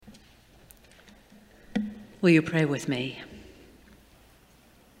Will you pray with me?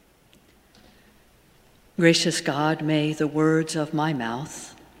 Gracious God, may the words of my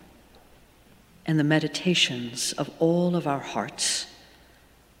mouth and the meditations of all of our hearts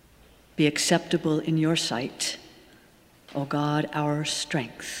be acceptable in your sight, O God, our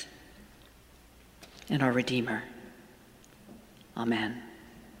strength and our Redeemer. Amen.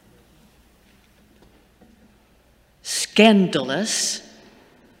 Scandalous,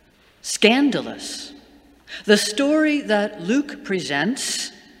 scandalous. The story that Luke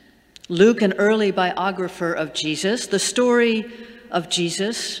presents, Luke, an early biographer of Jesus, the story of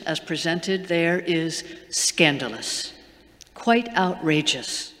Jesus as presented there is scandalous, quite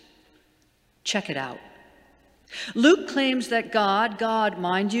outrageous. Check it out. Luke claims that God,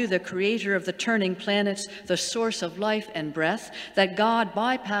 mind you, the creator of the turning planets, the source of life and breath, that God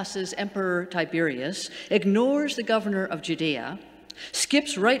bypasses Emperor Tiberius, ignores the governor of Judea,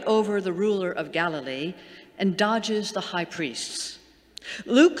 skips right over the ruler of Galilee, and dodges the high priests.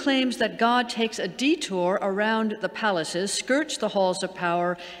 Luke claims that God takes a detour around the palaces, skirts the halls of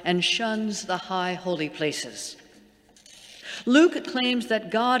power, and shuns the high holy places. Luke claims that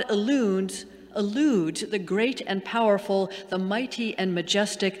God eludes the great and powerful, the mighty and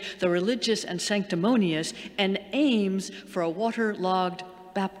majestic, the religious and sanctimonious, and aims for a waterlogged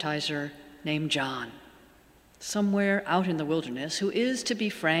baptizer named John, somewhere out in the wilderness, who is, to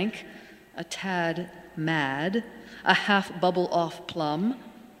be frank, a tad mad, a half bubble off plum,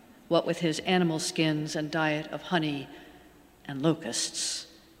 what with his animal skins and diet of honey and locusts.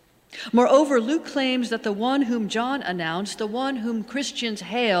 Moreover, Luke claims that the one whom John announced, the one whom Christians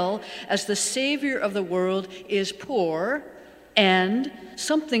hail as the Savior of the world, is poor and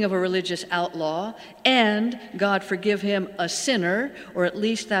something of a religious outlaw, and, God forgive him, a sinner, or at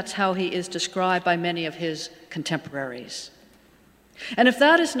least that's how he is described by many of his contemporaries. And if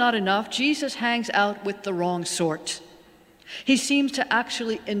that is not enough, Jesus hangs out with the wrong sort. He seems to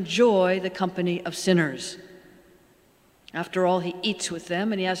actually enjoy the company of sinners. After all, he eats with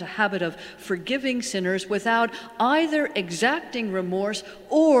them, and he has a habit of forgiving sinners without either exacting remorse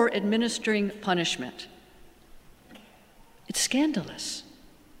or administering punishment. It's scandalous.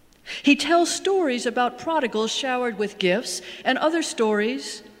 He tells stories about prodigals showered with gifts, and other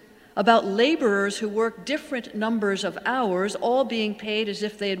stories about laborers who work different numbers of hours, all being paid as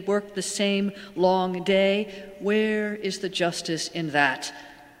if they had worked the same long day. Where is the justice in that?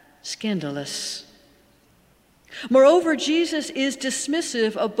 Scandalous. Moreover, Jesus is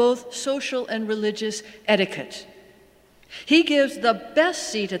dismissive of both social and religious etiquette. He gives the best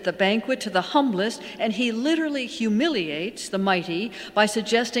seat at the banquet to the humblest, and he literally humiliates the mighty by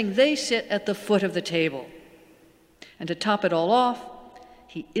suggesting they sit at the foot of the table. And to top it all off,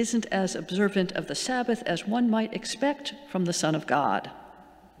 he isn't as observant of the Sabbath as one might expect from the Son of God.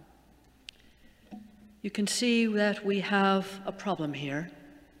 You can see that we have a problem here,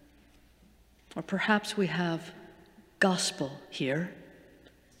 or perhaps we have gospel here.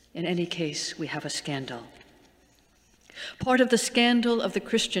 In any case, we have a scandal. Part of the scandal of the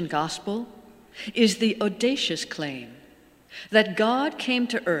Christian gospel is the audacious claim that God came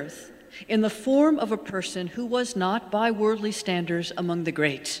to earth in the form of a person who was not, by worldly standards, among the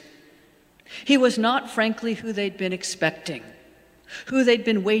greats. He was not, frankly, who they'd been expecting, who they'd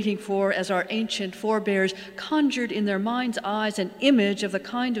been waiting for as our ancient forebears conjured in their mind's eyes an image of the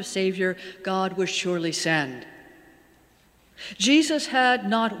kind of Savior God would surely send. Jesus had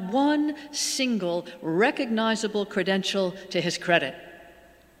not one single recognizable credential to his credit.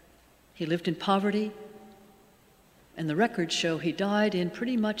 He lived in poverty, and the records show he died in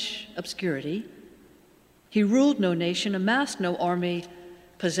pretty much obscurity. He ruled no nation, amassed no army,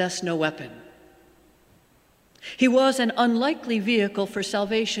 possessed no weapon. He was an unlikely vehicle for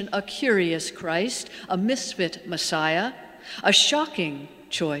salvation, a curious Christ, a misfit Messiah, a shocking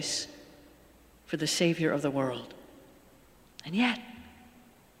choice for the Savior of the world. And yet,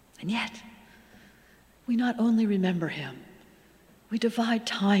 we not only remember him, we divide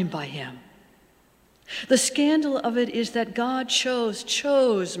time by him. The scandal of it is that God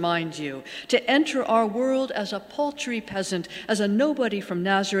chose, mind you, to enter our world as a paltry peasant, as a nobody from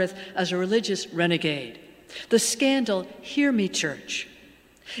Nazareth, as a religious renegade. The scandal, hear me, church,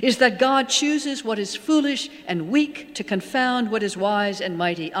 is that God chooses what is foolish and weak to confound what is wise and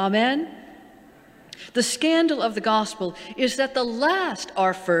mighty. Amen? The scandal of the gospel is that the last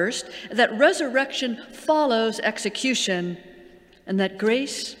are first, that resurrection follows execution, and that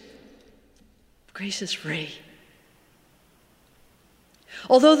grace is free.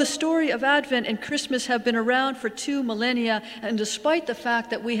 Although the story of Advent and Christmas have been around for 2 millennia, and despite the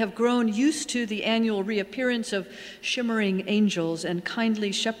fact that we have grown used to the annual reappearance of shimmering angels and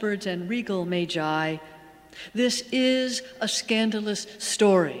kindly shepherds and regal magi, This is a scandalous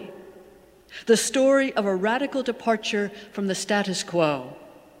story, the story of a radical departure from the status quo.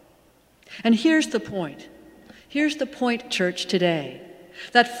 And here's the point. Here's the point, church, today,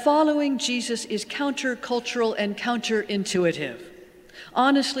 that following Jesus is countercultural and counterintuitive.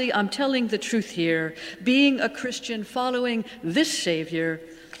 Honestly, I'm telling the truth here. Being a Christian following this Savior,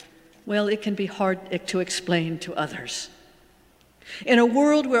 well, it can be hard to explain to others. In a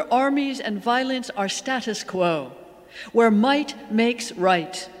world where armies and violence are status quo, where might makes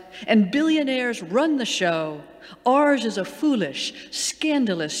right, and billionaires run the show, ours is a foolish,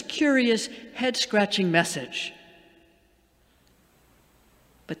 scandalous, curious, head-scratching message.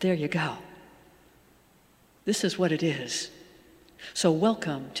 But there you go. This is what it is. So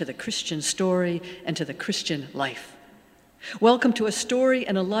welcome to the Christian story and to the Christian life. Welcome to a story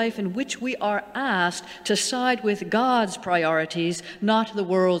and a life in which we are asked to side with God's priorities, not the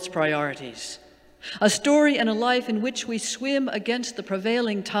world's priorities. A story and a life in which we swim against the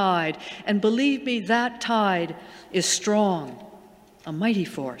prevailing tide, and believe me, that tide is strong, a mighty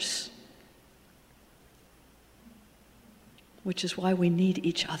force. Which is why we need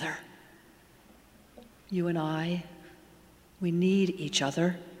each other. You and I, we need each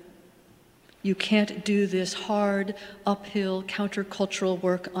other. You can't do this hard, uphill, countercultural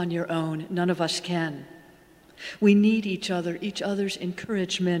work on your own. None of us can. We need each other, each other's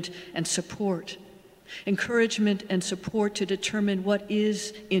encouragement and support. Encouragement and support to determine what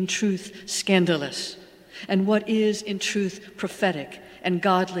is, in truth, scandalous, and what is, in truth, prophetic and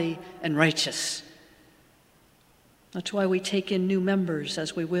godly and righteous. That's why we take in new members,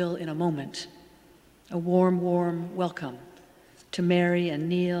 as we will in a moment. A warm, warm welcome to Mary and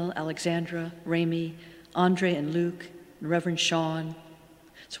Neil, Alexandra, Ramy, Andre and Luke, and Reverend Sean.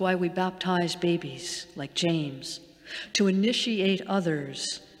 It's why we baptize babies like James, to initiate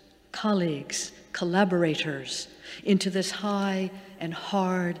others, colleagues, collaborators, into this high and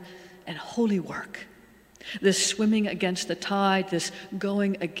hard and holy work. This swimming against the tide, this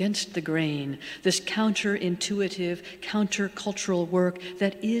going against the grain, this counterintuitive, countercultural work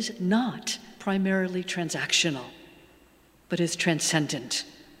that is not primarily transactional, but is transcendent,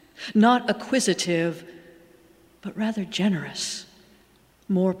 not acquisitive, but rather generous,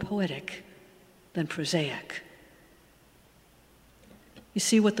 more poetic than prosaic. You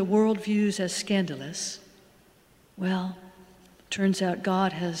see, what the world views as scandalous, well, turns out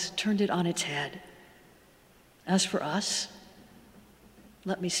God has turned it on its head. As for us,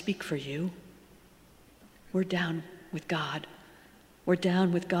 let me speak for you. We're down with God. We're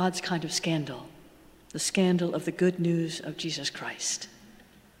down with God's kind of scandal, the scandal of the good news of Jesus Christ.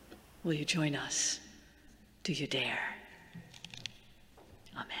 Will you join us? Do you dare?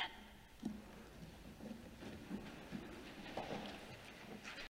 Amen.